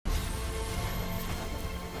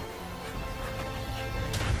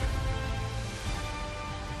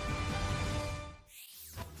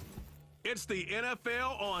It's the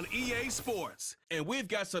NFL on EA Sports, and we've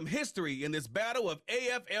got some history in this battle of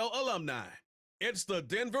AFL alumni. It's the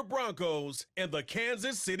Denver Broncos and the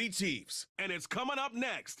Kansas City Chiefs, and it's coming up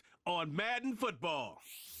next on Madden Football.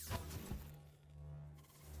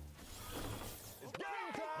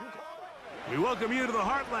 We welcome you to the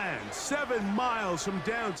Heartland, 7 miles from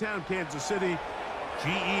downtown Kansas City,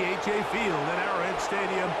 GEHA Field at Arrowhead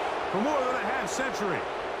Stadium for more than a half-century,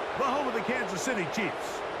 the home of the Kansas City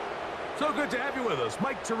Chiefs. So good to have you with us.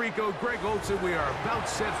 Mike Tirico, Greg Olson. We are about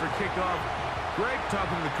set for kickoff. Greg,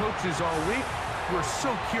 talking to the coaches all week. We're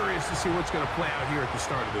so curious to see what's going to play out here at the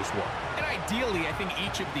start of this one. And ideally, I think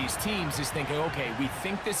each of these teams is thinking, okay, we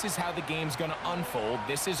think this is how the game's going to unfold.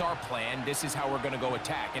 This is our plan. This is how we're going to go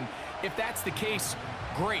attack. And if that's the case,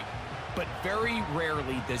 great. But very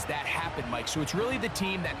rarely does that happen, Mike. So it's really the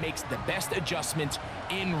team that makes the best adjustments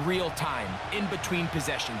in real time, in between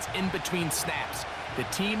possessions, in between snaps. The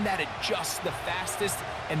team that adjusts the fastest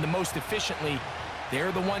and the most efficiently,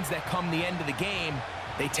 they're the ones that come the end of the game,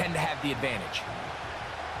 they tend to have the advantage.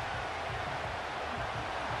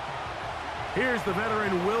 Here's the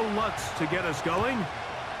veteran Will Lutz to get us going.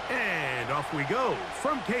 And off we go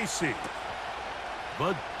from KC.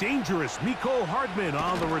 The dangerous Mecole Hardman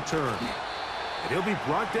on the return. And he'll be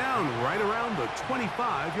brought down right around the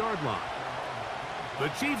 25-yard line. The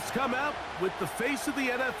Chiefs come out with the face of the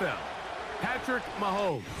NFL, Patrick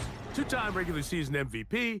Mahomes, 2-time regular season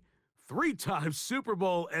MVP, 3-time Super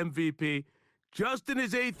Bowl MVP, just in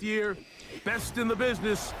his 8th year, best in the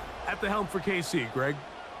business at the helm for KC. Greg?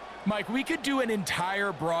 Mike, we could do an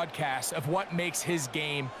entire broadcast of what makes his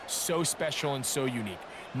game so special and so unique.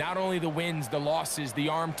 Not only the wins, the losses, the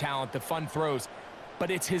arm talent, the fun throws, but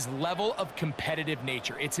it's his level of competitive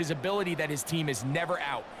nature. It's his ability that his team is never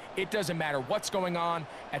out. It doesn't matter what's going on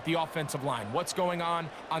at the offensive line, what's going on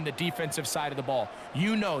the defensive side of the ball.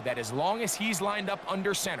 You know that as long as he's lined up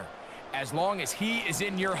under center, as long as he is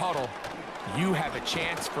in your huddle, you have a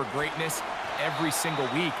chance for greatness every single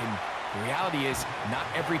week. And the reality is, not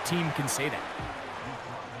every team can say that.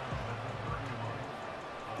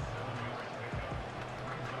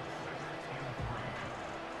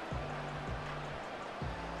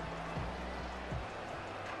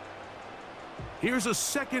 Here's a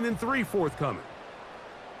 2nd and 3 forthcoming.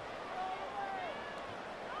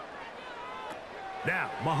 Now,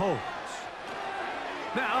 Mahomes.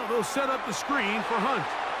 Now they'll set up the screen for Hunt.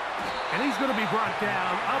 And he's going to be brought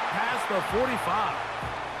down up past the 45.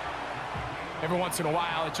 Every once in a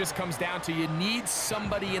while, it just comes down to you need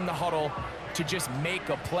somebody in the huddle to just make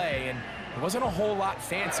a play. And it wasn't a whole lot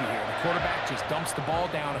fancy here. The quarterback just dumps the ball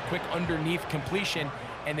down, a quick underneath completion,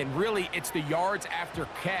 and then really it's the yards after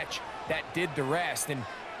catch that did the rest. And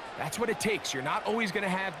that's what it takes. You're not always going to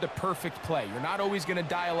have the perfect play. You're not always going to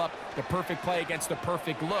dial up the perfect play against the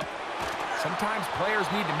perfect look. Sometimes players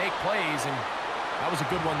need to make plays, and that was a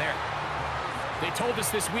good one there. They told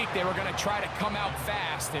us this week they were going to try to come out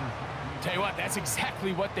fast, and tell you what, that's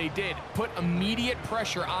exactly what they did. Put immediate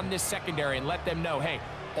pressure on this secondary and let them know, hey,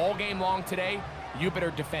 all game long today, you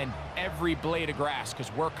better defend every blade of grass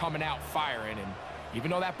because we're coming out firing. And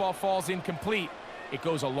even though that ball falls incomplete, it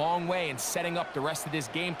goes a long way in setting up the rest of this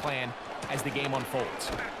game plan as the game unfolds.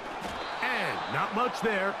 And not much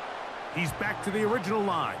there. He's back to the original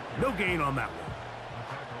line. No gain on that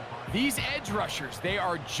one. These edge rushers, they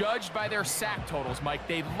are judged by their sack totals, Mike.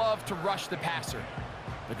 They love to rush the passer.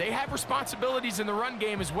 But they have responsibilities in the run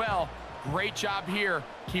game as well. Great job here,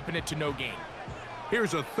 keeping it to no gain.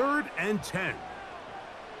 Here's a 3rd and 10.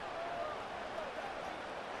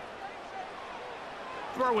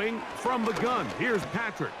 Throwing from the gun. Here's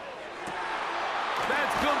Patrick.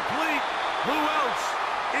 That's complete. Who else?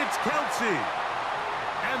 It's Kelsey.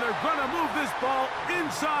 And they're going to move this ball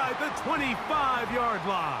inside the 25-yard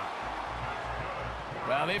line.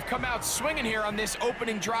 Well, they've come out swinging here on this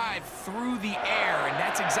opening drive through the air, and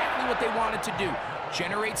that's exactly what they wanted to do.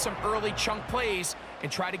 Generate some early chunk plays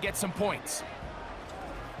and try to get some points.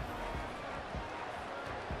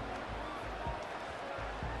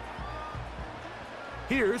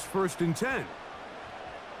 Here's 1st and 10.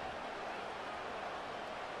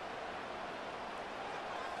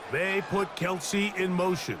 They put Kelsey in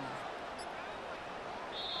motion.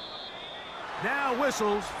 Now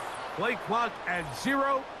whistles. Play clock at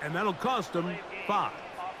 0, and that'll cost them 5.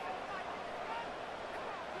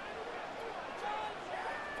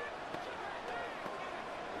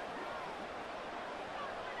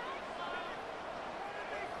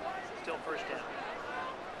 Still 1st down.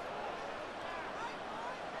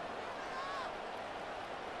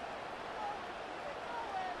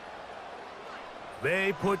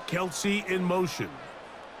 They put Kelsey in motion.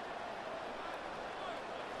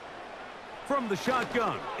 From the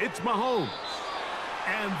shotgun, it's Mahomes.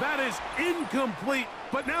 And that is incomplete.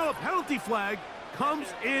 But now a penalty flag comes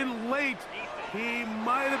in late. He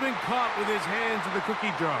might have been caught with his hands in the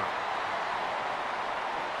cookie jar.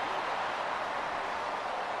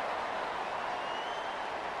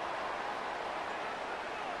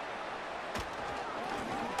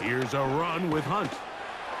 Here's a run with Hunt.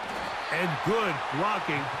 And good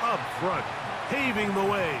blocking up front, paving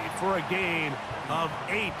the way for a gain of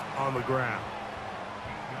 8 on the ground.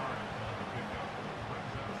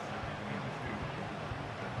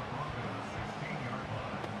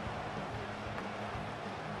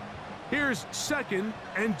 Here's 2nd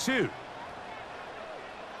and 2.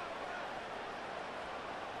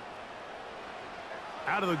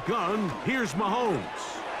 Out of the gun, here's Mahomes.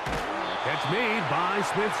 Catch made by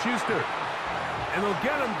Smith-Schuster. And they'll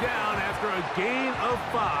get him down after a gain of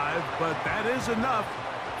 5, but that is enough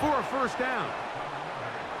for a first down.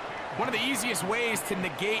 One of the easiest ways to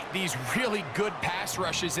negate these really good pass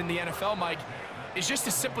rushes in the NFL, Mike, is just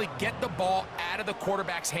to simply get the ball out of the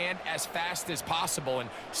quarterback's hand as fast as possible. And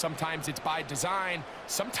sometimes it's by design,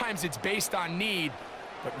 sometimes it's based on need,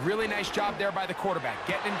 but really nice job there by the quarterback,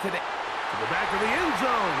 getting into the back of the end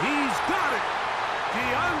zone. He's got it.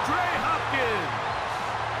 DeAndre Hopkins.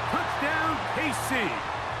 Touchdown, KC.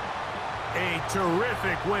 A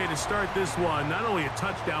terrific way to start this one. Not only a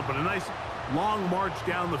touchdown, but a nice long march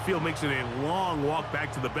down the field. Makes it a long walk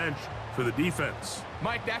back to the bench for the defense.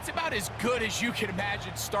 Mike, that's about as good as you can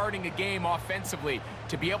imagine starting a game offensively.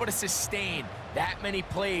 To be able to sustain that many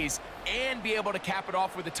plays and be able to cap it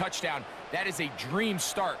off with a touchdown, that is a dream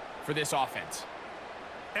start for this offense.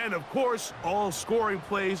 And, of course, all scoring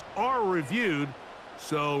plays are reviewed.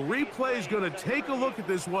 So replay is going to take a look at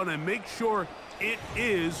this one and make sure it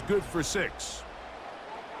is good for 6.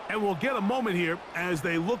 And we'll get a moment here as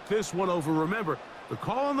they look this one over. Remember, the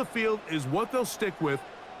call on the field is what they'll stick with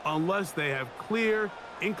unless they have clear,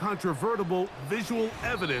 incontrovertible visual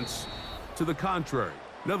evidence to the contrary.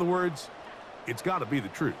 In other words, it's got to be the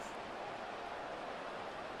truth.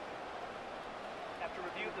 After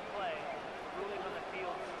review of the play, ruling on the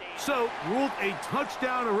field stays. So, ruled a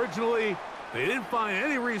touchdown originally. They didn't find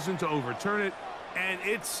any reason to overturn it, and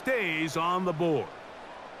it stays on the board.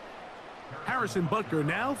 Harrison Butker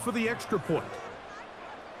now for the extra point.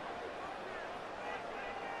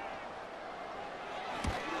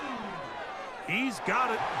 He's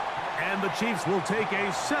got it, and the Chiefs will take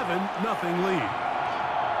a 7-0 lead.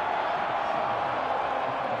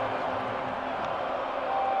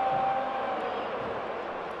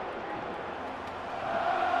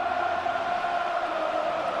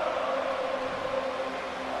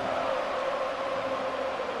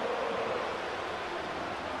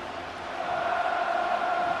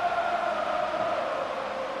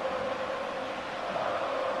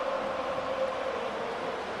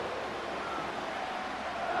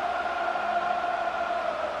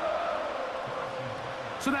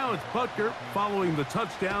 So now it's Butker following the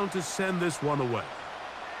touchdown to send this one away.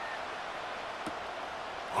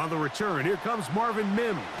 On the return, here comes Marvin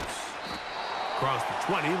Mims. Across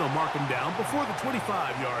the 20, they'll mark him down before the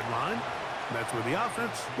 25-yard line. And that's where the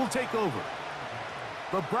offense will take over.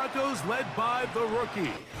 The Broncos led by the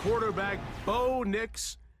rookie, quarterback Bo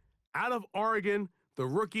Nix out of Oregon. The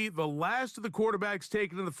rookie, the last of the quarterbacks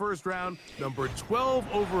taken in the first round, number 12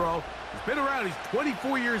 overall. He's been around, he's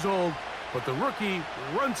 24 years old. But the rookie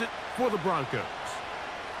runs it for the Broncos.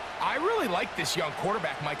 I really like this young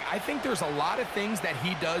quarterback, Mike. I think there's a lot of things that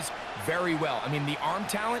he does very well. I mean, the arm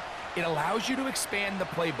talent, it allows you to expand the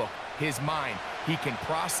playbook. His mind, he can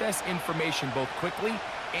process information both quickly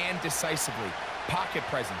and decisively. Pocket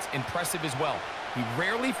presence, impressive as well. He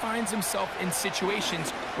rarely finds himself in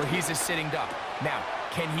situations where he's a sitting duck. Now,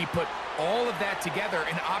 can he put all of that together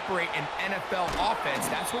and operate an NFL offense?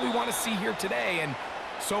 That's what we want to see here today. And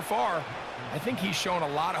so far, I think he's shown a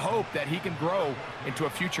lot of hope that he can grow into a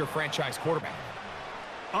future franchise quarterback.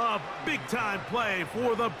 A big-time play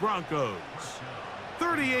for the Broncos.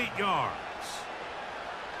 38 yards.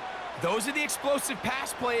 Those are the explosive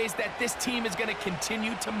pass plays that this team is going to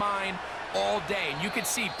continue to mine all day. And you can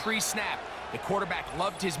see pre-snap, the quarterback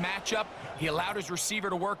loved his matchup. He allowed his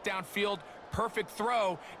receiver to work downfield. Perfect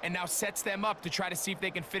throw, and now sets them up to try to see if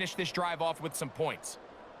they can finish this drive off with some points.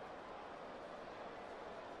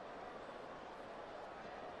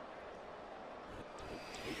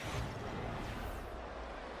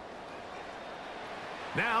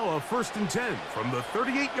 Now a 1st and 10 from the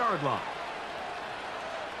 38-yard line.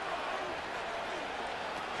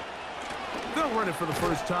 They'll run it for the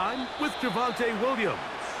first time with Javonte Williams.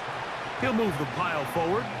 He'll move the pile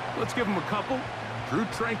forward. Let's give him a couple. Drew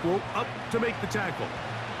Tranquill up to make the tackle.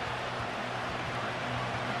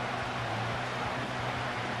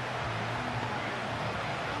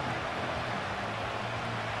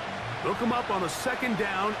 They'll come up on a 2nd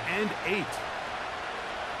down and 8.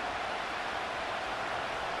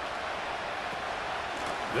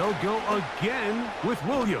 They'll go again with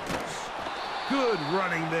Williams. Good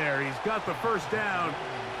running there. He's got the 1st down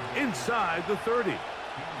inside the 30.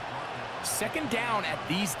 2nd down at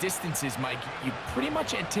these distances, Mike, you pretty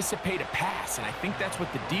much anticipate a pass, and I think that's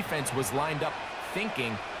what the defense was lined up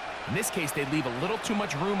thinking. In this case, they leave a little too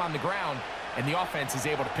much room on the ground, and the offense is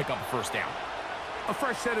able to pick up a 1st down. A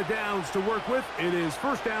fresh set of downs to work with. It is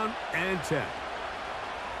 1st down and 10.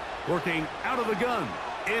 Working out of the gun,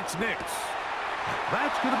 it's Nix.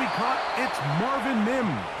 That's going to be caught. It's Marvin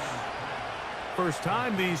Mims. First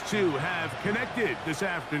time these two have connected this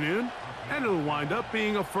afternoon, and it'll wind up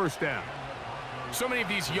being a 1st down. So many of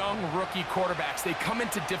these young rookie quarterbacks, they come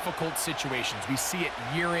into difficult situations. We see it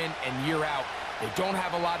year in and year out. They don't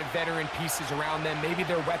have a lot of veteran pieces around them. Maybe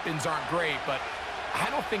their weapons aren't great, but I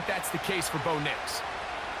don't think that's the case for Bo Nix.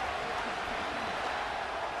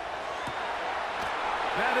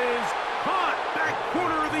 That is caught back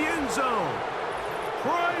corner of the end zone.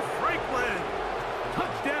 Troy Franklin.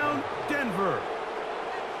 Touchdown, Denver.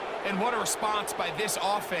 And what a response by this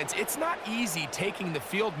offense. It's not easy taking the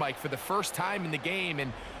field, Mike, for the first time in the game,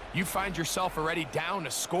 and you find yourself already down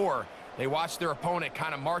a score. They watch their opponent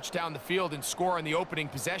kind of march down the field and score in the opening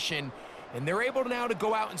possession, and they're able now to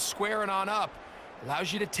go out and square it on up.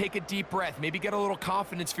 Allows you to take a deep breath, maybe get a little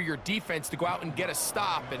confidence for your defense to go out and get a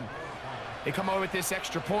stop, and they come away with this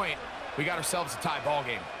extra point. We got ourselves a tie ball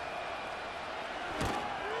game.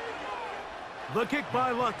 The kick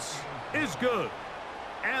by Lutz is good.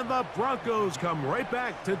 And the Broncos come right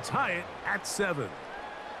back to tie it at 7.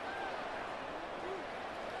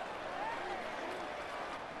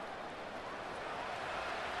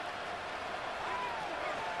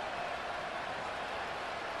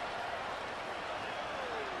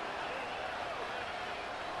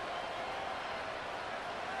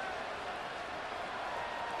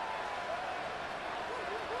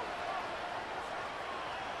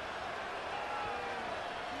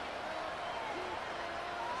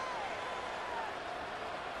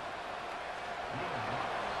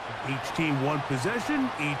 Each team one possession,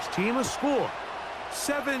 each team a score.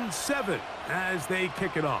 7-7 as they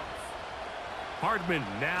kick it off. Hardman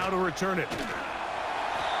now to return it.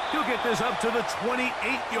 He'll get this up to the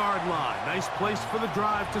 28-yard line. Nice place for the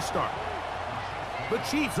drive to start. The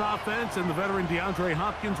Chiefs offense and the veteran DeAndre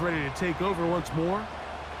Hopkins ready to take over once more.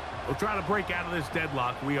 We'll try to break out of this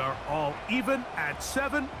deadlock. We are all even at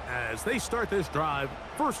 7 as they start this drive,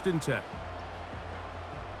 1st and 10.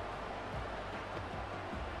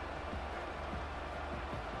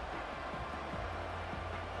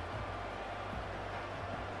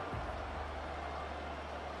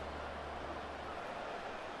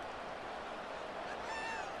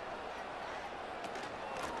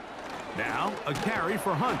 Now, a carry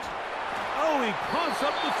for Hunt. Oh, he coughs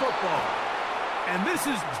up the football. And this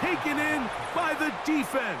is taken in by the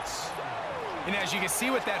defense. And as you can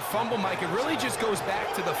see with that fumble, Mike, it really just goes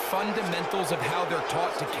back to the fundamentals of how they're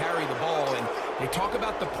taught to carry the ball. And they talk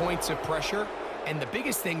about the points of pressure. And the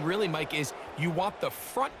biggest thing really, Mike, is you want the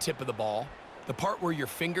front tip of the ball, the part where your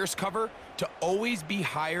fingers cover, to always be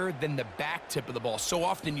higher than the back tip of the ball. So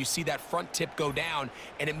often you see that front tip go down,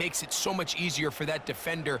 and it makes it so much easier for that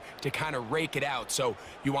defender to kind of rake it out. So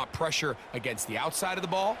you want pressure against the outside of the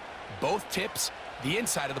ball, both tips, the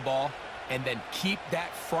inside of the ball, and then keep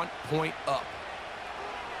that front point up.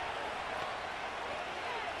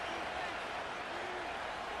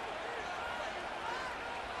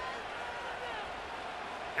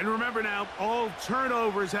 And remember now, all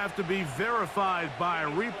turnovers have to be verified by a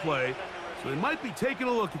replay, so they might be taking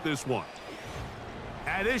a look at this one.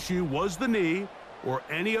 At issue was the knee, or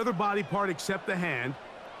any other body part except the hand,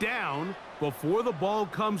 down before the ball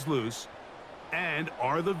comes loose, and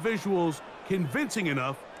are the visuals convincing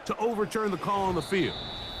enough to overturn the call on the field?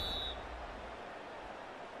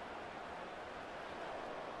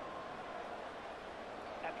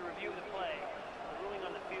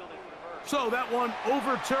 So that one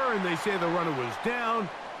overturned. They say the runner was down,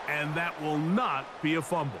 and that will not be a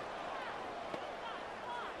fumble.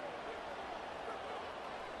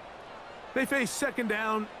 They face 2nd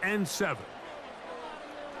down and 7.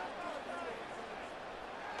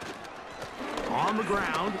 On the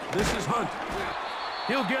ground, this is Hunt.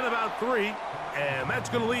 He'll get about 3, and that's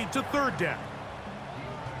going to lead to 3rd down.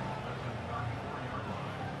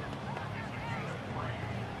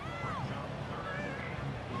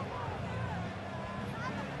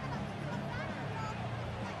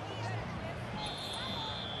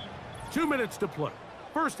 Two minutes to play.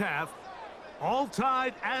 First half, all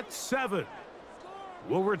tied at 7.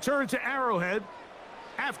 We'll return to Arrowhead.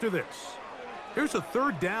 after this. Here's a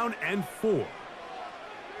 3rd down and 4.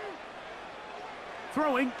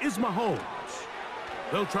 Throwing is Mahomes.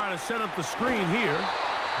 They'll try to set up the screen here.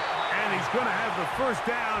 And he's going to have the 1st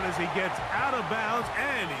down as he gets out of bounds,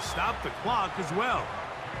 and he stopped the clock as well.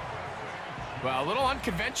 Well, a little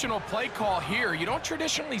unconventional play call here. You don't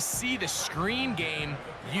traditionally see the screen game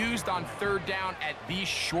used on 3rd down at these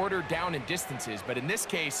shorter down and distances. But in this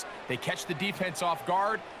case, they catch the defense off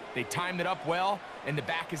guard, they timed it up well, and the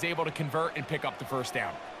back is able to convert and pick up the 1st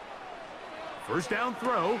down. 1st down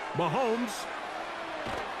throw, Mahomes.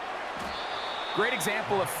 Great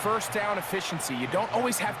example of 1st down efficiency. You don't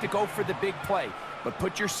always have to go for the big play, but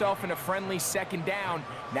put yourself in a friendly 2nd down.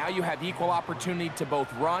 Now you have equal opportunity to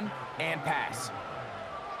both run and pass.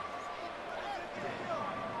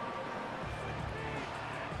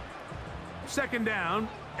 Second down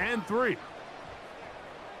and 3.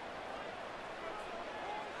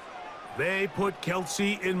 They put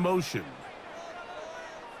Kelsey in motion.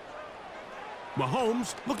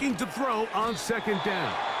 Mahomes looking to throw on 2nd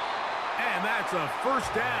down. And that's a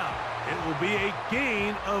 1st down. It will be a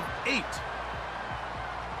gain of 8.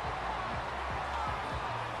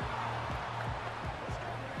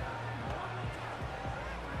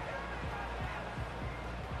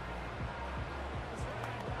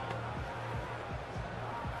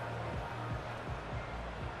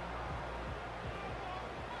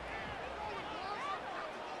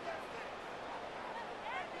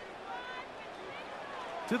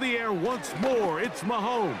 To the air once more, it's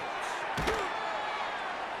Mahomes.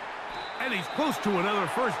 And he's close to another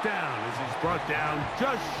 1st down as he's brought down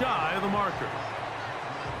just shy of the marker.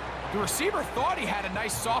 The receiver thought he had a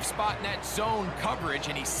nice soft spot in that zone coverage,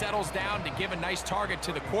 and he settles down to give a nice target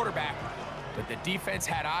to the quarterback. But the defense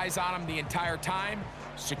had eyes on him the entire time.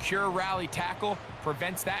 Secure rally tackle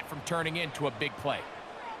prevents that from turning into a big play.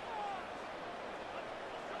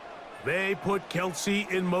 They put Kelsey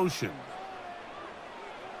in motion.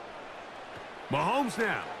 Mahomes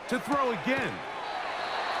now to throw again.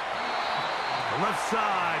 The left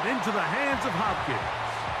side into the hands of Hopkins.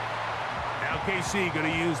 Now KC going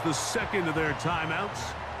to use the 2nd of their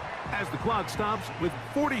timeouts as the clock stops with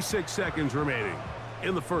 46 seconds remaining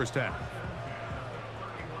in the 1st half.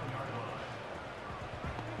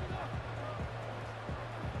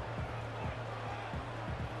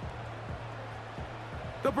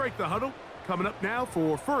 They'll break the huddle. Coming up now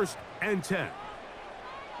for 1st and 10.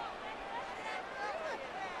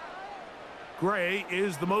 Gray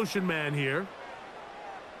is the motion man here.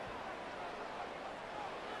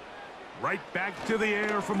 Right back to the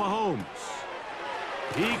air for Mahomes.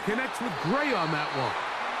 He connects with Gray on that one.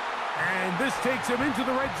 And this takes him into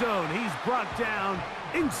the red zone. He's brought down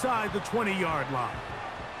inside the 20-yard line.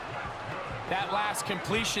 That last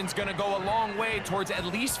completion's going to go a long way towards at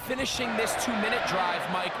least finishing this 2-minute drive,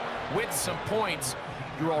 Mike, with some points.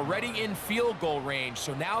 You're already in field goal range,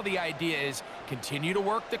 so now the idea is continue to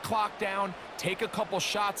work the clock down, take a couple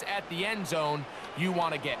shots at the end zone. You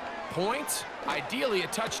want to get points, ideally a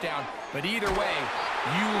touchdown, but either way,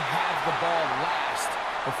 you have the ball last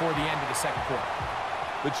before the end of the 2nd quarter.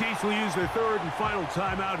 The Chiefs will use their 3rd and final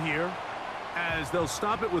timeout here as they'll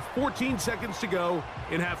stop it with 14 seconds to go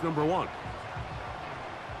in half number 1.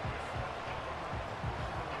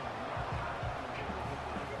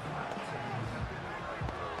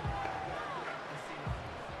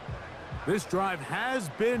 This drive has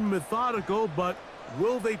been methodical, but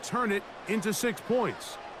will they turn it into 6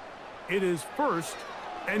 points? It is 1st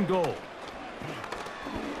and goal.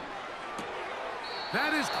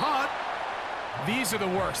 That is caught. These are the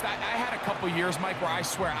worst. I had a couple years, Mike, where I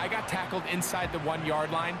swear I got tackled inside the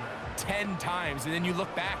 1-yard line 10 times, and then you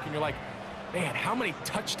look back and you're like, man, how many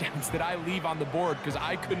touchdowns did I leave on the board because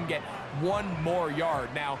I couldn't get one more yard?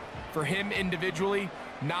 Now, for him individually,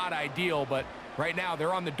 not ideal, but right now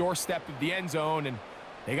they're on the doorstep of the end zone, and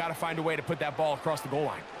they got to find a way to put that ball across the goal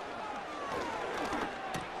line.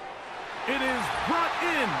 It is brought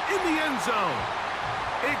in the end zone.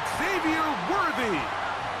 Xavier Worthy.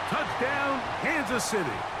 Touchdown, Kansas City.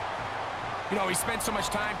 You know, we spent so much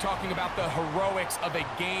time talking about the heroics of a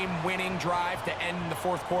game-winning drive to end the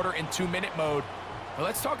 4th quarter in 2-minute mode. But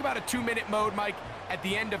let's talk about a 2-minute mode, Mike, at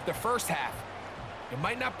the end of the 1st half. It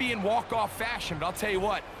might not be in walk-off fashion, but I'll tell you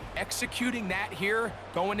what, executing that here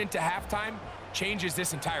going into halftime changes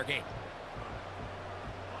this entire game.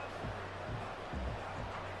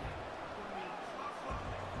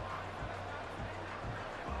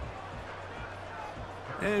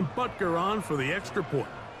 And Butker on for the extra point.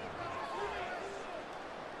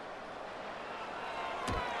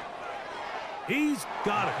 He's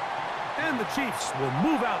got it. And the Chiefs will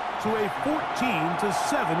move out to a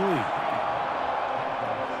 14-7 lead.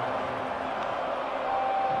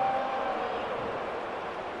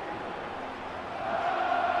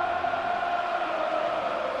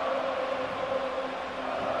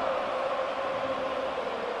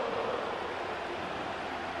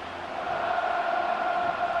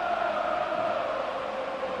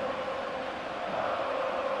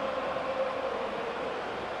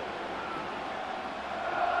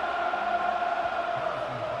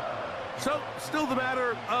 So, still the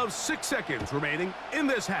matter of 6 seconds remaining in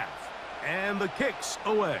this half. And the kick's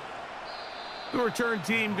away. The return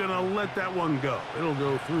team gonna let that one go. It'll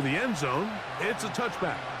go through the end zone. It's a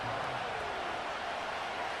touchback.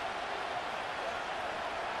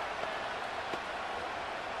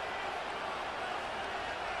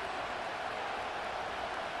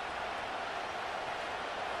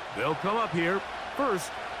 They'll come up here,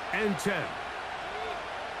 1st and 10.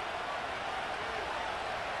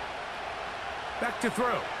 Back to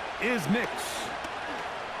throw is Nix.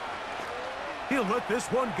 He'll let this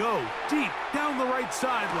one go deep down the right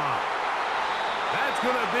sideline. That's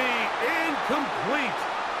going to be incomplete.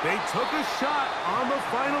 They took a shot on the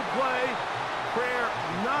final play. Prayer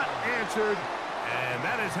not answered. And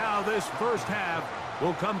that is how this first half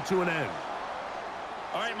will come to an end.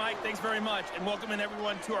 All right, Mike, thanks very much, and welcoming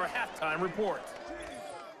everyone to our halftime report.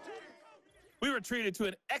 We were treated to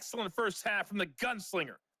an excellent first half from the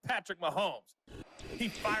gunslinger, Patrick Mahomes. He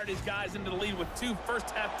fired his guys into the lead with 2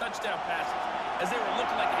 first-half touchdown passes as they were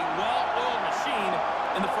looking like a well-oiled machine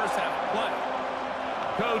in the first half of play.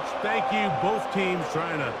 Coach, thank you. Both teams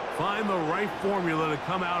trying to find the right formula to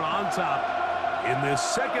come out on top in this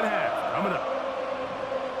second half. Coming up.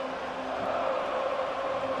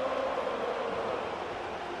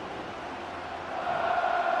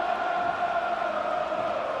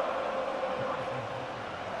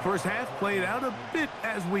 First half played out a bit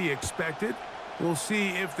as we expected. We'll see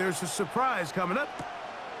if there's a surprise coming up.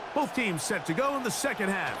 Both teams set to go, and the second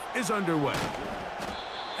half is underway.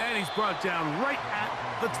 And he's brought down right at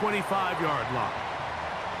the 25-yard line.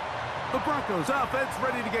 The Broncos offense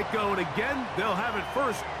ready to get going again. They'll have it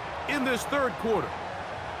first in this third quarter.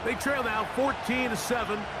 They trail now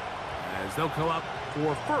 14-7 as they'll come up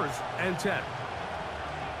for 1st and 10.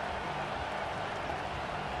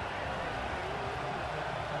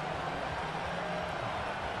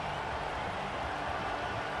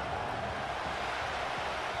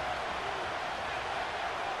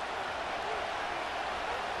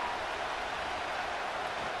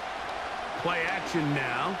 Play action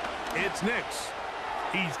now. It's Nix.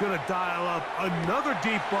 He's going to dial up another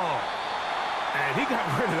deep ball. And he got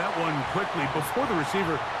rid of that one quickly before the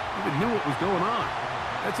receiver even knew what was going on.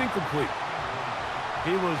 That's incomplete.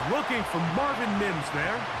 He was looking for Marvin Mims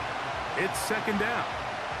there. It's 2nd down.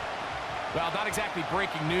 Well, not exactly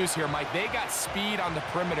breaking news here, Mike. They got speed on the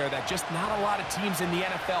perimeter that just not a lot of teams in the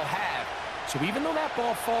NFL have. So even though that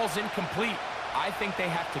ball falls incomplete, I think they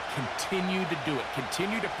have to continue to do it,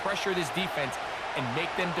 continue to pressure this defense and make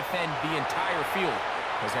them defend the entire field.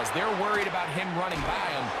 Because as they're worried about him running by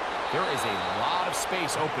them, there is a lot of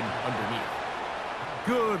space open underneath.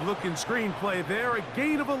 Good-looking screenplay there, a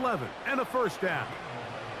gain of 11 and a 1st down.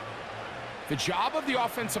 The job of the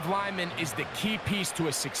offensive lineman is the key piece to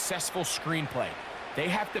a successful screenplay. They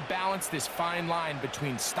have to balance this fine line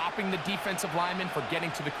between stopping the defensive lineman for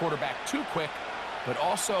getting to the quarterback too quick, but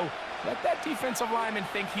also let that defensive lineman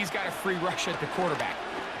think he's got a free rush at the quarterback.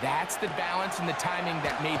 That's the balance and the timing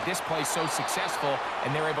that made this play so successful,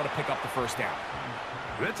 and they're able to pick up the 1st down.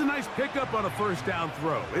 That's a nice pickup on a 1st down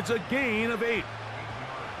throw. It's a gain of 8.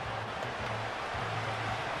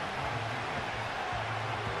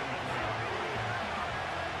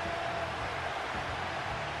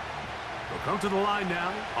 They'll come to the line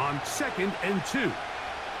now on 2nd and 2.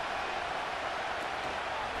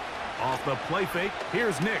 Off the play fake,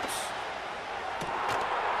 here's Nix.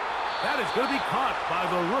 That is going to be caught by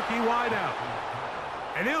the rookie wideout.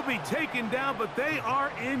 And he'll be taken down, but they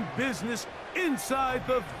are in business inside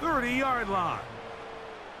the 30-yard line.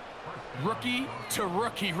 Rookie to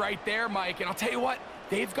rookie right there, Mike. And I'll tell you what,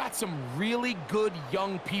 they've got some really good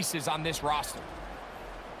young pieces on this roster.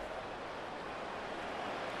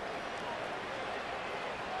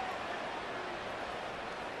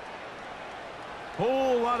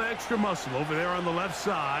 Whole lot of extra muscle over there on the left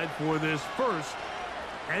side for this 1st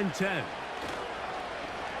and 10.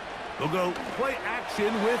 They'll go play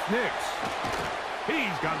action with Nix.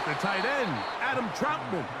 He's got the tight end, Adam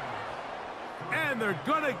Troutman. And they're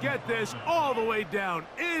going to get this all the way down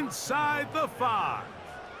inside the 5.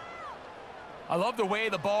 I love the way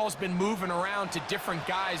the ball's been moving around to different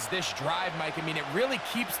guys this drive, Mike. I mean, it really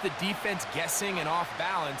keeps the defense guessing and off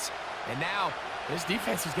balance. And now this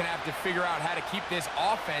defense is going to have to figure out how to keep this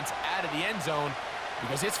offense out of the end zone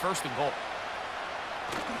because it's 1st and goal.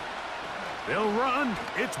 They'll run.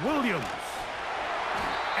 It's Williams.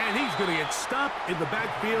 And he's going to get stopped in the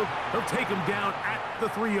backfield. They'll take him down at the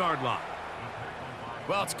 3-yard line.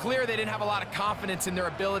 Well, it's clear they didn't have a lot of confidence in their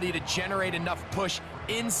ability to generate enough push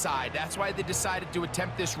inside. That's why they decided to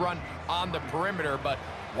attempt this run on the perimeter. But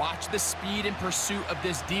watch the speed and pursuit of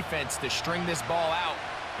this defense to string this ball out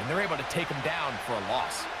and they're able to take him down for a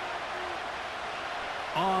loss.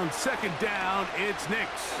 On second down, it's Nix.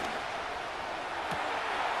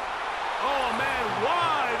 Oh, man,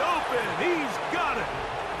 wide open. He's got it.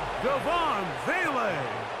 Devon Vele.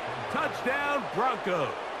 Touchdown, Broncos.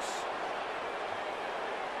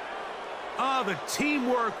 The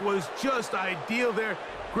teamwork was just ideal there.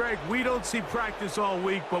 Greg, we don't see practice all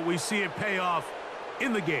week, but we see it pay off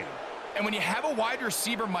in the game. And when you have a wide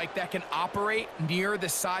receiver, Mike, that can operate near the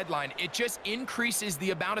sideline, it just increases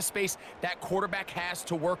the amount of space that quarterback has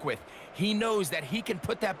to work with. He knows that he can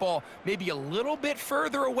put that ball maybe a little bit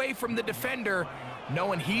further away from the defender,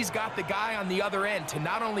 knowing he's got the guy on the other end to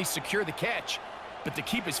not only secure the catch, but to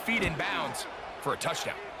keep his feet in bounds for a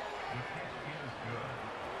touchdown.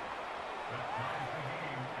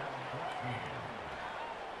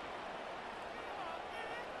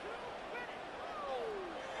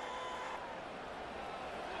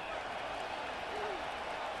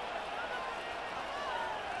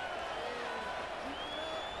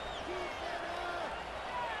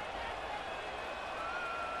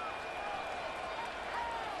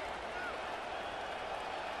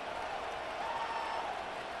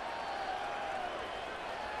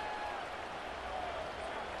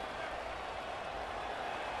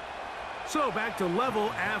 So back to level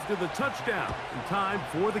after the touchdown. And time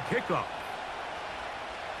for the kickoff.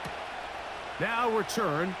 Now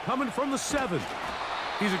return coming from the 7.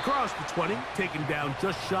 He's across the 20, taken down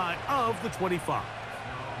just shy of the 25.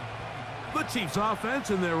 The Chiefs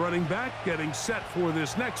offense and their running back getting set for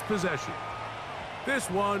this next possession. This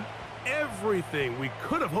one, everything we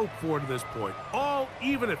could have hoped for to this point. All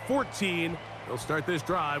even at 14. They'll start this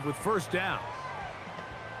drive with first down.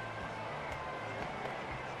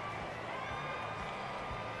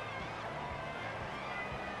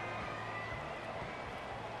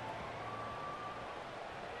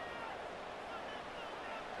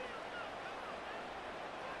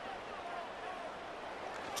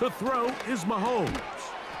 To throw is Mahomes.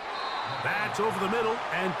 That's over the middle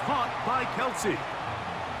and caught by Kelsey.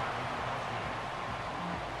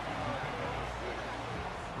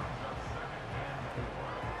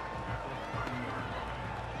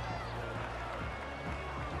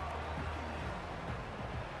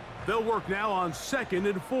 They'll work now on 2nd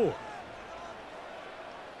and 4.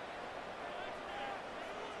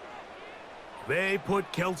 They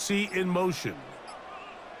put Kelsey in motion.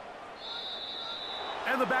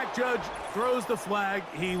 And the back judge throws the flag.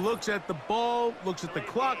 He looks at the ball, looks at the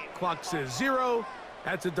clock. Clock says 0.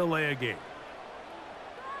 That's a delay of game.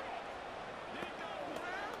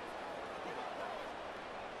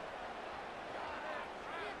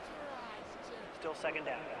 Still second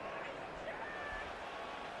down.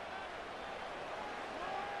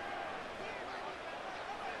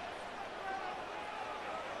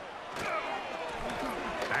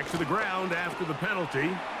 Back to the ground after the penalty.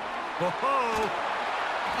 Oh-ho!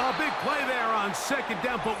 A big play there on 2nd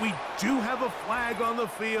down, but we do have a flag on the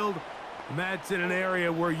field, and that's in an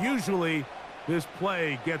area where usually this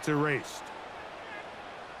play gets erased.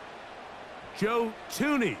 Joe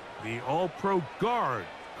Tooney, the all-pro guard,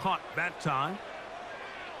 caught that time.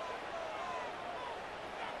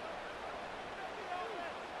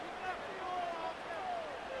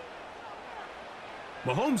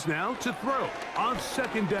 Mahomes now to throw on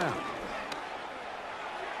 2nd down.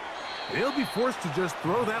 He'll be forced to just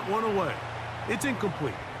throw that one away. It's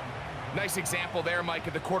incomplete. Nice example there, Mike,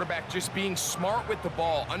 of the quarterback just being smart with the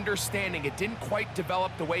ball, understanding it didn't quite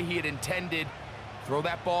develop the way he had intended. Throw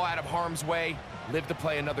that ball out of harm's way, live to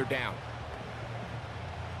play another down.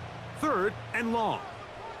 3rd and long.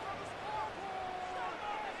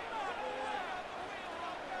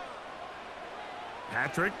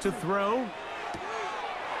 Patrick to throw.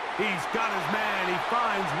 He's got his man. He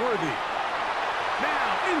finds Worthy.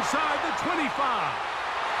 Now inside the 25.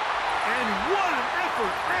 And what an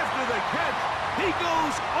effort after the catch. He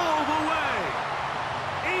goes all the way.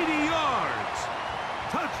 80 yards.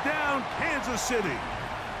 Touchdown, Kansas City.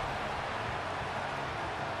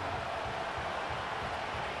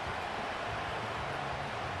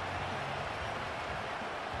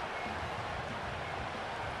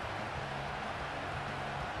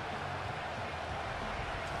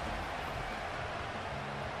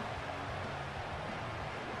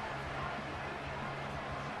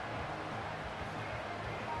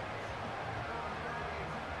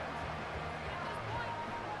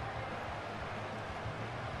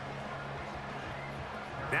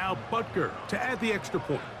 Now Butker to add the extra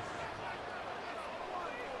point.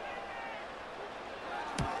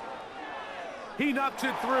 He knocks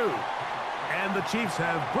it through. And the Chiefs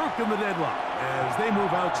have broken the deadlock as they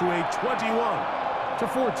move out to a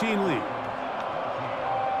 21-14 lead.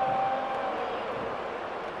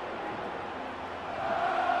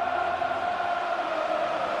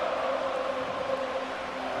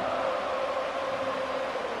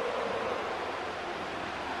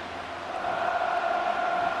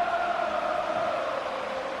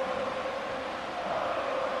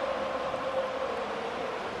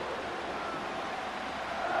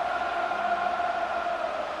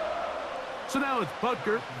 So now it's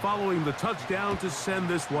Butker following the touchdown to send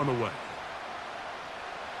this one away.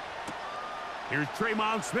 Here's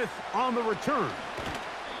Tremon Smith on the return.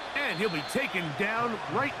 And he'll be taken down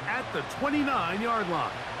right at the 29-yard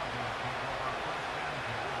line.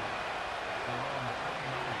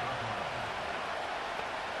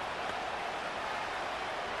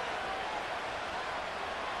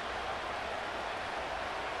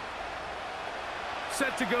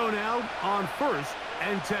 Set to go now on 1st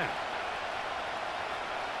and 10.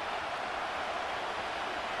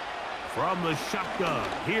 From the shotgun,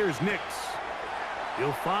 here's Nix.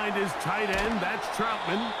 He'll find his tight end, that's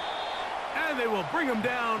Troutman. And they will bring him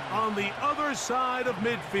down on the other side of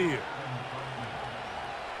midfield.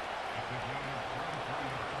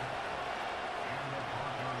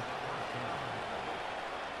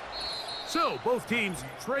 So both teams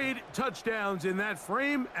trade touchdowns in that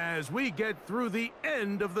frame as we get through the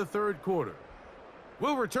end of the third quarter.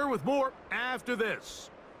 We'll return with more after this.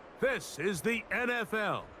 This is the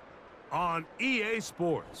NFL on EA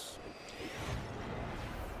Sports.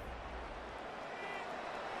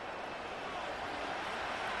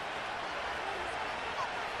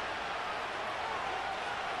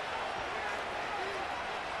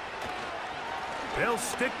 They'll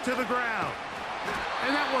stick to the ground.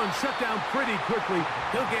 And that one shut down pretty quickly.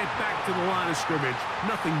 He'll get back to the line of scrimmage.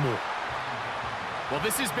 Nothing more. Well,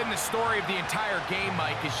 this has been the story of the entire game,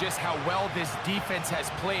 Mike, is just how well this defense has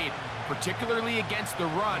played, particularly against the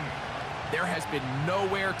run. There has been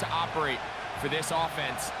nowhere to operate for this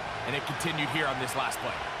offense, and it continued here on this last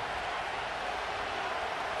play.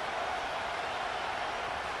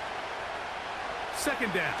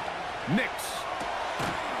 Second down. Nix.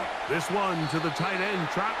 This one to the tight end,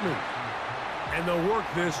 Troutman. And they'll work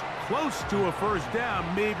this close to a first down,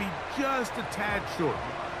 maybe just a tad short.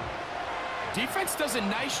 Defense does a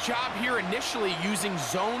nice job here initially using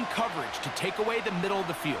zone coverage to take away the middle of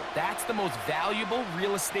the field. That's the most valuable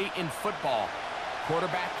real estate in football.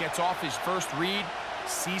 Quarterback gets off his first read,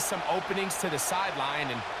 sees some openings to the sideline,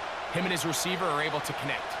 and him and his receiver are able to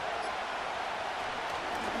connect.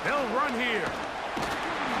 They'll run here.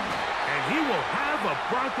 And he will have a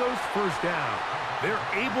Broncos first down. They're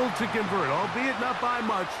able to convert, albeit not by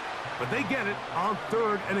much, but they get it on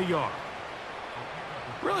 3rd and a yard.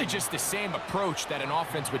 Really just the same approach that an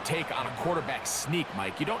offense would take on a quarterback sneak,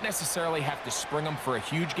 Mike. You don't necessarily have to spring them for a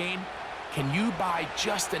huge gain. Can you buy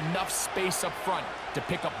just enough space up front to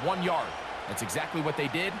pick up 1 yard? That's exactly what they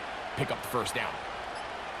did. Pick up the first down.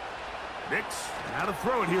 Nix, now to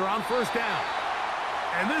throw it here on first down.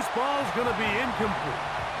 And this ball's going to be incomplete.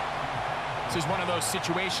 This is one of those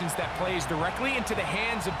situations that plays directly into the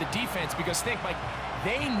hands of the defense because think, Mike,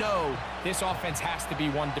 they know this offense has to be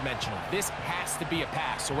one-dimensional. This has to be a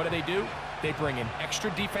pass. So what do? They bring in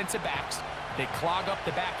extra defensive backs. They clog up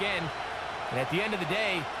the back end. And at the end of the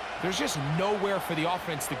day, there's just nowhere for the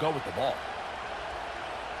offense to go with the ball.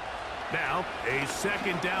 Now, a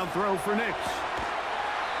second down throw for Nix.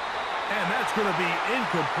 And that's going to be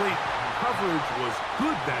incomplete. Coverage was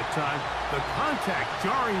good that time. The contact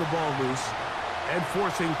jarring the ball loose and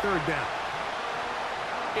forcing 3rd down.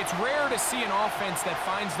 It's rare to see an offense that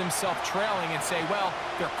finds themselves trailing and say, well,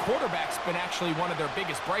 their quarterback's been actually one of their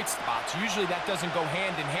biggest bright spots. Usually that doesn't go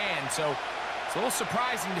hand in hand, so it's a little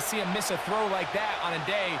surprising to see him miss a throw like that on a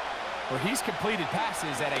day where he's completed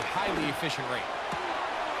passes at a highly efficient rate.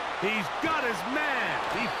 He's got his man.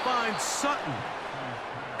 He finds Sutton.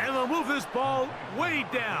 And they'll move this ball way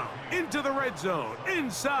down into the red zone,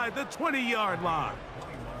 inside the 20-yard line.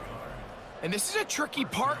 And this is a tricky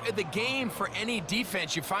part of the game for any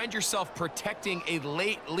defense. You find yourself protecting a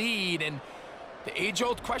late lead, and the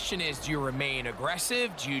age-old question is, do you remain aggressive?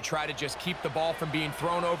 Do you try to just keep the ball from being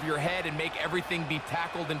thrown over your head and make everything be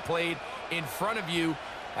tackled and played in front of you?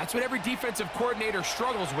 That's what every defensive coordinator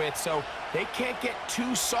struggles with, so they can't get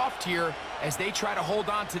too soft here as they try to hold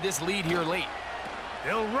on to this lead here late.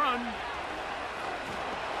 They'll run.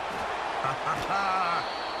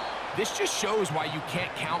 This just shows why you can't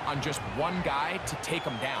count on just one guy to take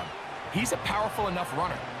him down. He's a powerful enough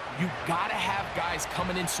runner. You gotta have guys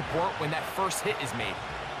coming in support when that first hit is made.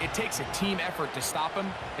 It takes a team effort to stop him,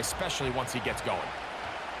 especially once he gets going.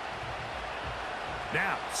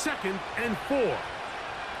 Now, 2nd and 4.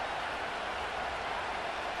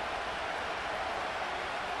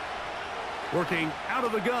 Working out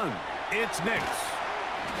of the gun, it's Nix.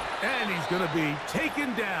 And he's going to be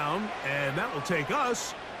taken down, and that will take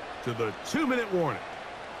us to the 2-minute warning.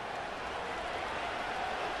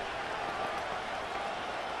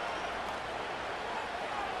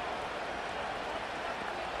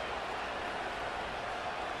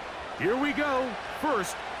 Here we go,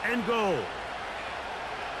 1st and goal.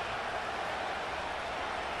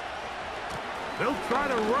 They'll try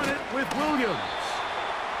to run it with Williams.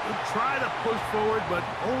 They'll try to push forward, but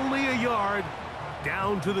only a yard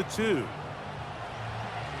down to the 2.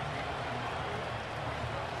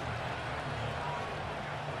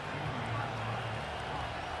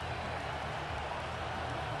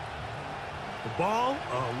 The ball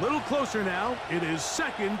a little closer now. It is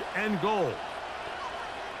 2nd and goal.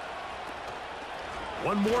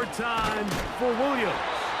 One more time for Williams.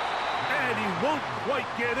 And he won't quite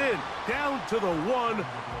get in. Down to the 1,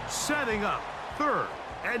 setting up 3rd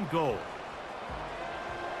and goal.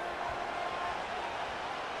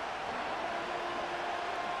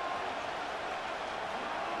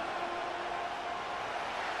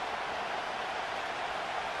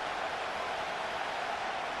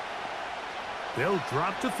 They'll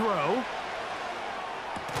drop to throw.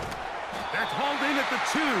 That's hauled in at the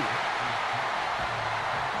 2.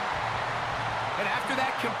 And after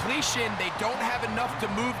that completion, they don't have enough to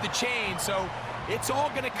move the chain, so it's all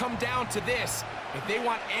going to come down to this. If they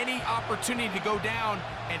want any opportunity to go down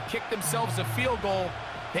and kick themselves a field goal,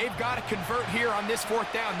 they've got to convert here on this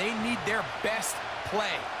 4th down. They need their best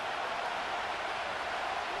play.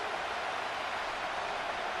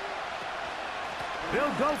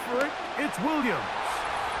 They'll go for it. It's Williams.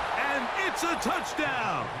 And it's a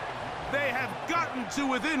touchdown. They have gotten to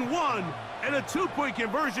within 1, and a 2-point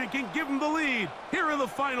conversion can give them the lead here in the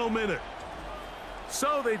final minute.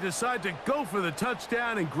 So they decide to go for the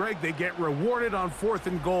touchdown, and Greg, they get rewarded on 4th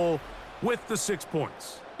and goal with the 6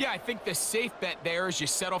 points. Yeah, I think the safe bet there is you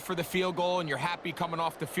settle for the field goal and you're happy coming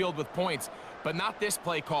off the field with points. But not this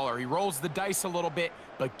play caller. He rolls the dice a little bit,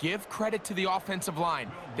 but give credit to the offensive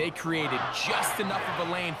line. They created just enough of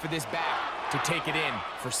a lane for this back to take it in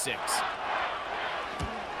for 6.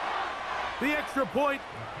 The extra point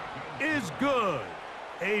is good.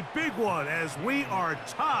 A big one as we are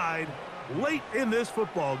tied late in this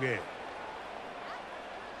football game.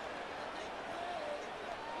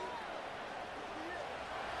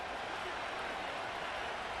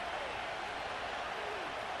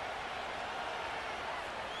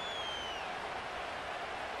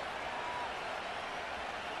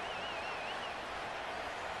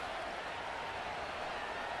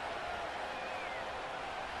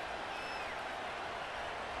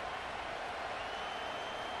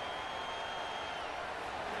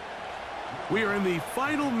 We are in the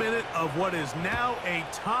final minute of what is now a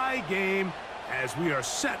tie game as we are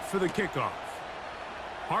set for the kickoff.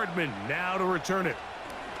 Hardman now to return it.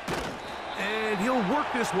 And he'll work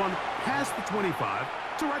this one past the 25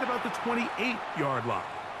 to right about the 28-yard line.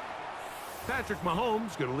 Patrick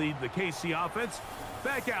Mahomes going to lead the KC offense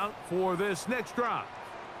back out for this next drive.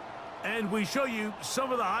 And we show you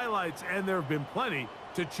some of the highlights, and there have been plenty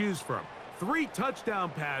to choose from. 3 touchdown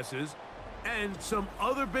passes, and some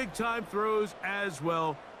other big-time throws as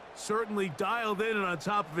well. Certainly dialed in and on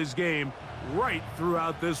top of his game right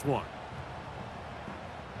throughout this one.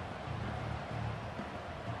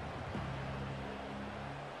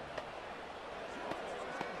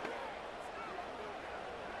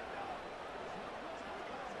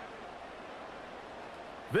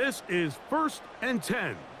 This is 1st and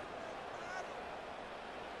 10.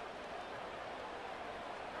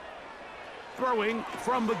 Throwing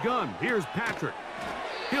from the gun. Here's Patrick.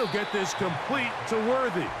 He'll get this complete to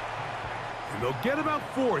Worthy. And they'll get about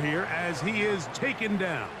 4 here as he is taken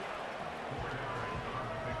down.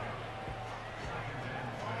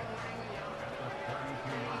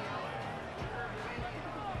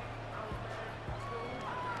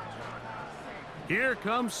 Here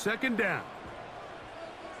comes 2nd down.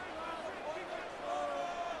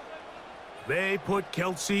 They put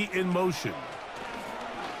Kelsey in motion.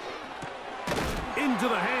 Into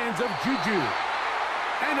the hands of Juju.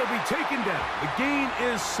 And he'll be taken down. The gain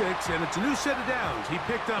is 6, and it's a new set of downs. He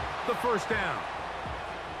picked up the 1st down.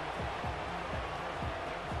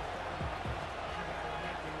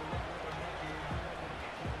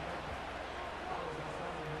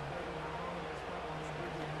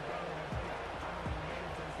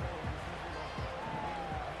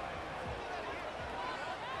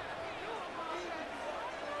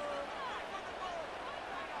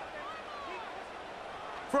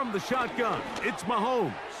 From the shotgun, it's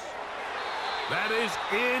Mahomes. That is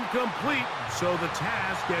incomplete, so the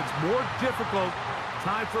task gets more difficult.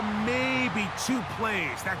 Time for maybe 2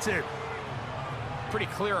 plays. That's it. Pretty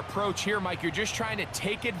clear approach here, Mike. You're just trying to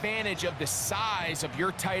take advantage of the size of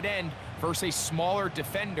your tight end versus a smaller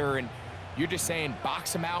defender, and you're just saying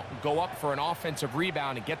box him out and go up for an offensive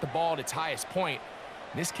rebound and get the ball at its highest point.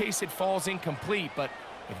 In this case, it falls incomplete, but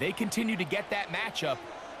if they continue to get that matchup,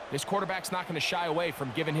 this quarterback's not going to shy away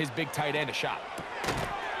from giving his big tight end a shot.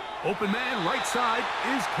 Open man right side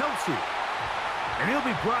is Kelsey. And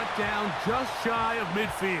he'll be brought down just shy of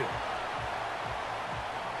midfield.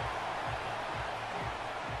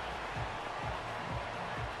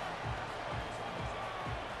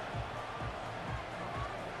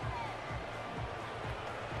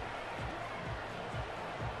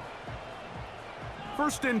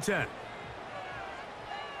 First and 10.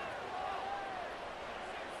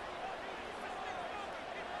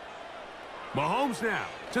 Mahomes now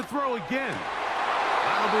to throw again.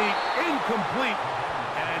 That'll be incomplete.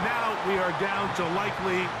 And now we are down to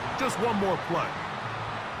likely just one more play.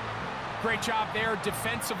 Great job there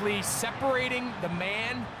defensively, separating the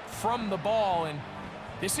man from the ball. And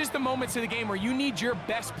this is the moments of the game where you need your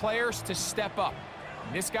best players to step up.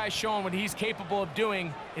 And this guy's showing what he's capable of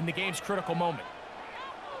doing in the game's critical moment.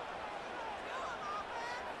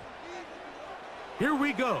 Here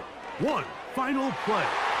we go. One final play.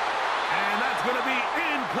 And that's going to be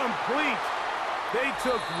incomplete. They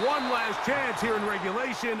took one last chance here in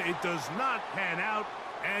regulation. It does not pan out,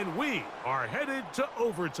 and we are headed to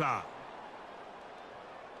overtime.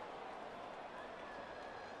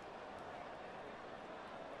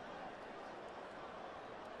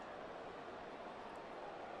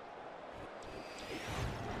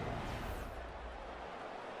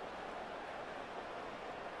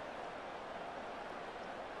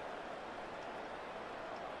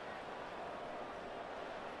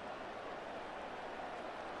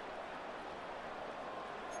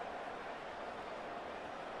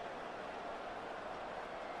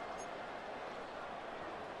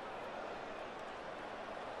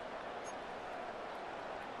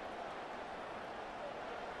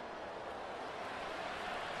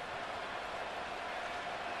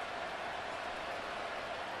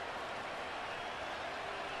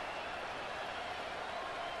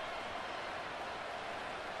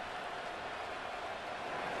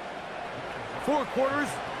 Four quarters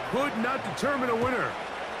could not determine a winner.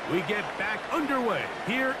 We get back underway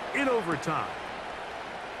here in overtime.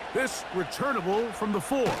 This returnable from the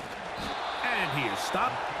 4. And he is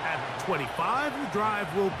stopped at the 25. The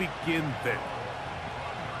drive will begin there.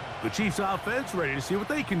 The Chiefs offense ready to see what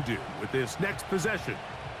they can do with this next possession.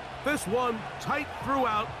 This one tight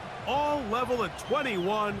throughout, all level at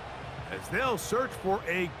 21 as they'll search for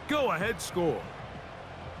a go-ahead score.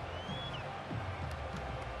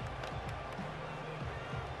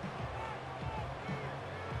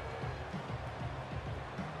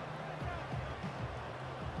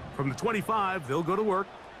 From the 25, they'll go to work.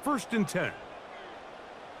 First and 10.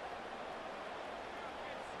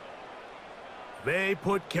 They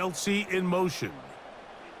put Kelsey in motion.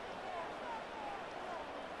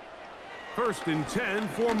 First and 10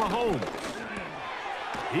 for Mahomes.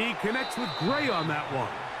 He connects with Gray on that one.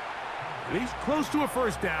 And he's close to a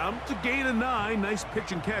first down. It's a gain of 9. Nice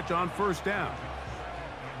pitch and catch on first down.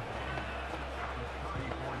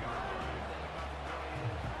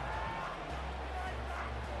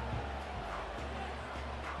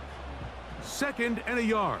 Second and a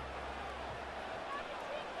yard.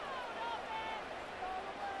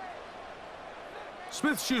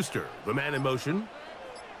 Smith-Schuster, the man in motion.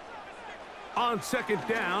 On second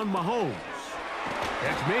down, Mahomes.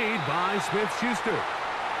 Catch made by Smith-Schuster.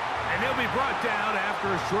 And he'll be brought down after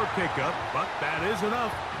a short pickup, but that is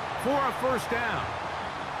enough for a first down.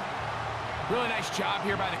 Really nice job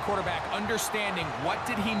here by the quarterback, understanding what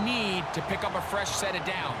did he need to pick up a fresh set of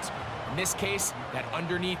downs. In this case, that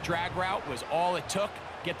underneath drag route was all it took.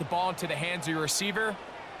 Get the ball into the hands of your receiver,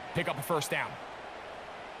 pick up a first down.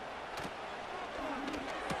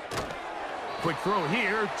 Quick throw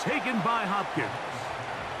here, taken by Hopkins.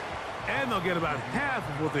 And they'll get about half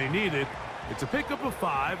of what they needed. It's a pickup of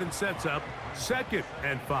 5 and sets up second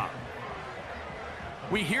and 5.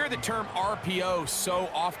 We hear the term RPO so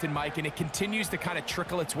often, Mike, and it continues to kind of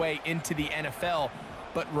trickle its way into the NFL.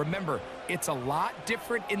 But remember, it's a lot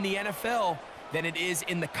different in the NFL than it is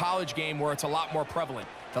in the college game where it's a lot more prevalent.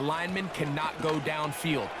 The lineman cannot go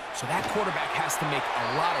downfield. So that quarterback has to make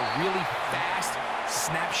a lot of really fast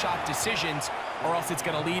snapshot decisions, or else it's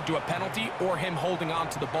going to lead to a penalty or him holding on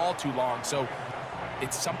to the ball too long. So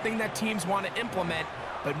it's something that teams want to implement,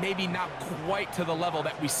 but maybe not quite to the level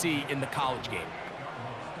that we see in the college game.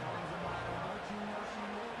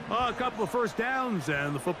 A couple of first downs,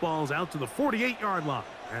 and the football's out to the 48-yard line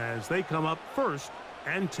as they come up first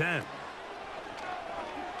and 10.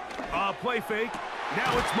 A play fake.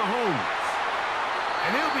 Now it's Mahomes.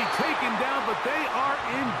 And he'll be taken down, but they are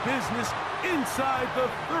in business inside the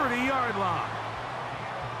 30-yard line.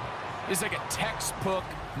 It's like a textbook,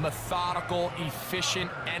 methodical,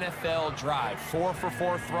 efficient NFL drive. 4 for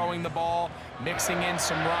 4 throwing the ball, mixing in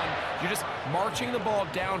some run. You're just marching the ball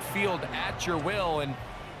downfield at your will, and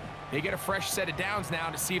They get a fresh set of downs now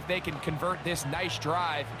to see if they can convert this nice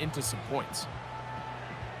drive into some points.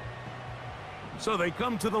 So they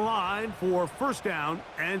come to the line for 1st down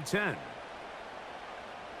and 10.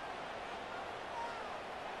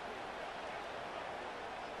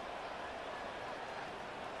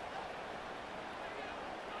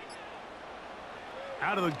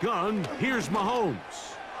 Out of the gun, here's Mahomes.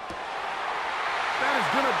 That is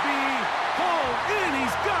going to be hauled in.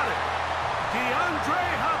 He's got it. DeAndre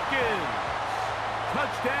Hopkins.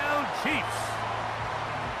 Touchdown, Chiefs.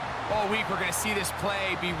 All week, we're going to see this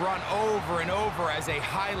play be run over and over as a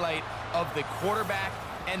highlight of the quarterback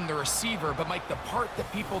and the receiver. But, Mike, the part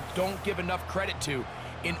that people don't give enough credit to,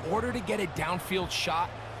 in order to get a downfield shot,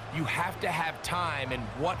 you have to have time, and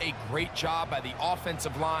what a great job by the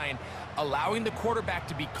offensive line allowing the quarterback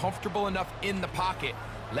to be comfortable enough in the pocket,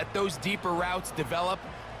 let those deeper routes develop,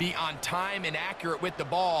 be on time and accurate with the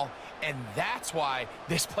ball, and that's why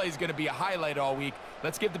this play is going to be a highlight all week.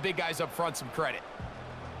 Let's give the big guys up front some credit.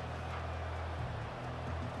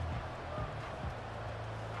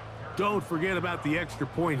 Don't forget about the extra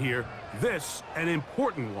point here. This, an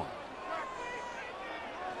important one.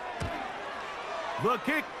 The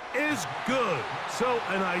kick is good. So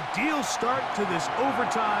an ideal start to this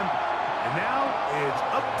overtime. And now it's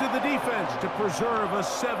up to the defense to preserve a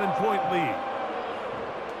 7-point lead.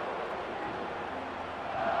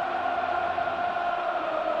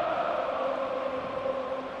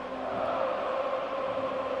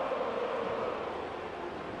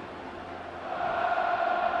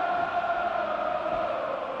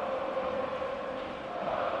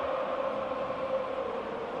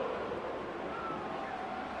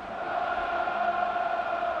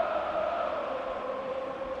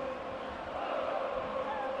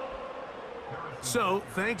 So,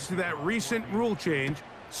 thanks to that recent rule change,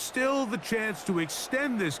 still the chance to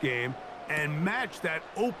extend this game and match that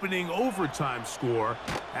opening overtime score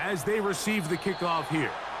as they receive the kickoff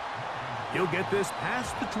here. He'll get this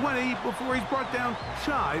past the 20 before he's brought down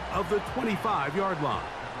shy of the 25-yard line.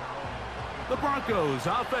 The Broncos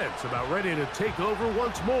offense about ready to take over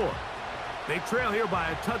once more. They trail here by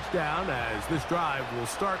a touchdown as this drive will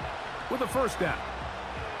start with a 1st down.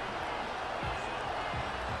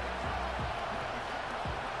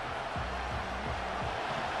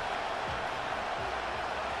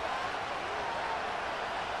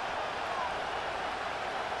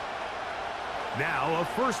 Now a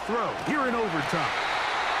 1st throw here in overtime.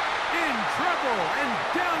 In trouble, and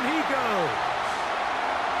down he goes.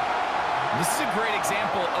 This is a great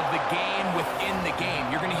example of the game within the game.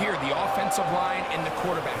 You're going to hear the offensive line and the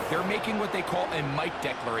quarterback. They're making what they call a Mike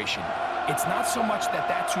declaration. It's not so much that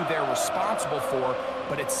that's who they're responsible for,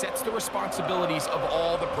 but it sets the responsibilities of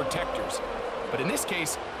all the protectors. But in this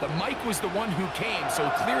case, the Mike was the one who came, so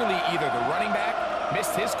clearly either the running back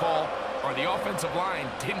missed his call or the offensive line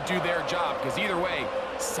didn't do their job, because either way,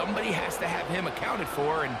 somebody has to have him accounted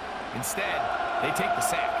for, and instead, they take the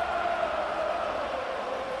sack.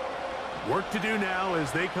 Work to do now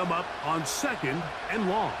as they come up on 2nd and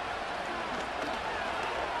long.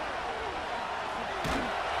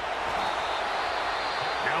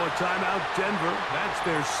 Now a timeout, Denver. That's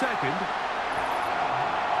their 2nd.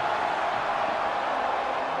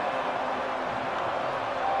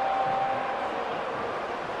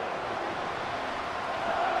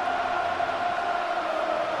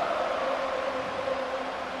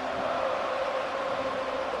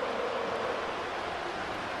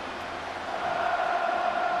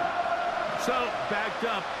 So, backed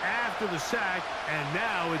up after the sack, and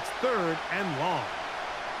now it's 3rd and long.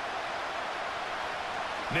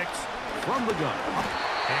 Nix from the gun.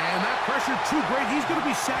 And that pressure too great. He's going to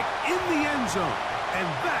be sacked in the end zone, and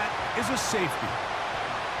that is a safety.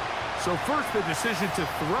 So first the decision to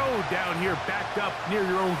throw down here backed up near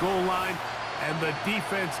your own goal line, and the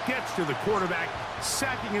defense gets to the quarterback,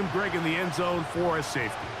 sacking him, Greg, in the end zone for a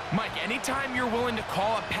safety. Mike, anytime you're willing to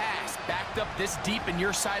call a pass backed up this deep in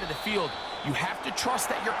your side of the field, you have to trust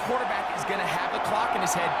that your quarterback is going to have the clock in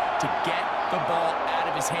his head to get the ball out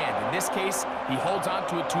of his hand. In this case, he holds on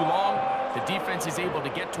to it too long. The defense is able to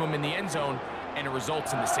get to him in the end zone, and it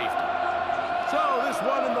results in the safety. So this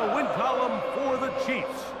one in the win column for the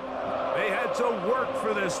Chiefs. They had to work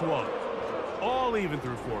for this one. All even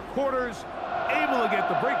through 4 quarters, able to get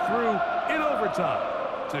the breakthrough in overtime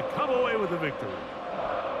to come away with a victory.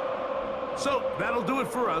 So that'll do it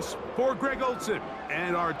for us. For Greg Olson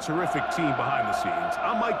and our terrific team behind the scenes,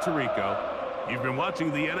 I'm Mike Tirico. You've been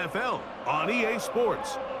watching the NFL on EA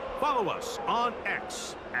Sports. Follow us on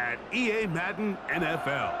X at EA Madden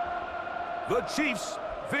NFL. The Chiefs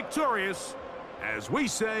victorious, as we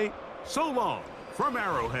say, so long from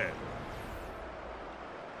Arrowhead.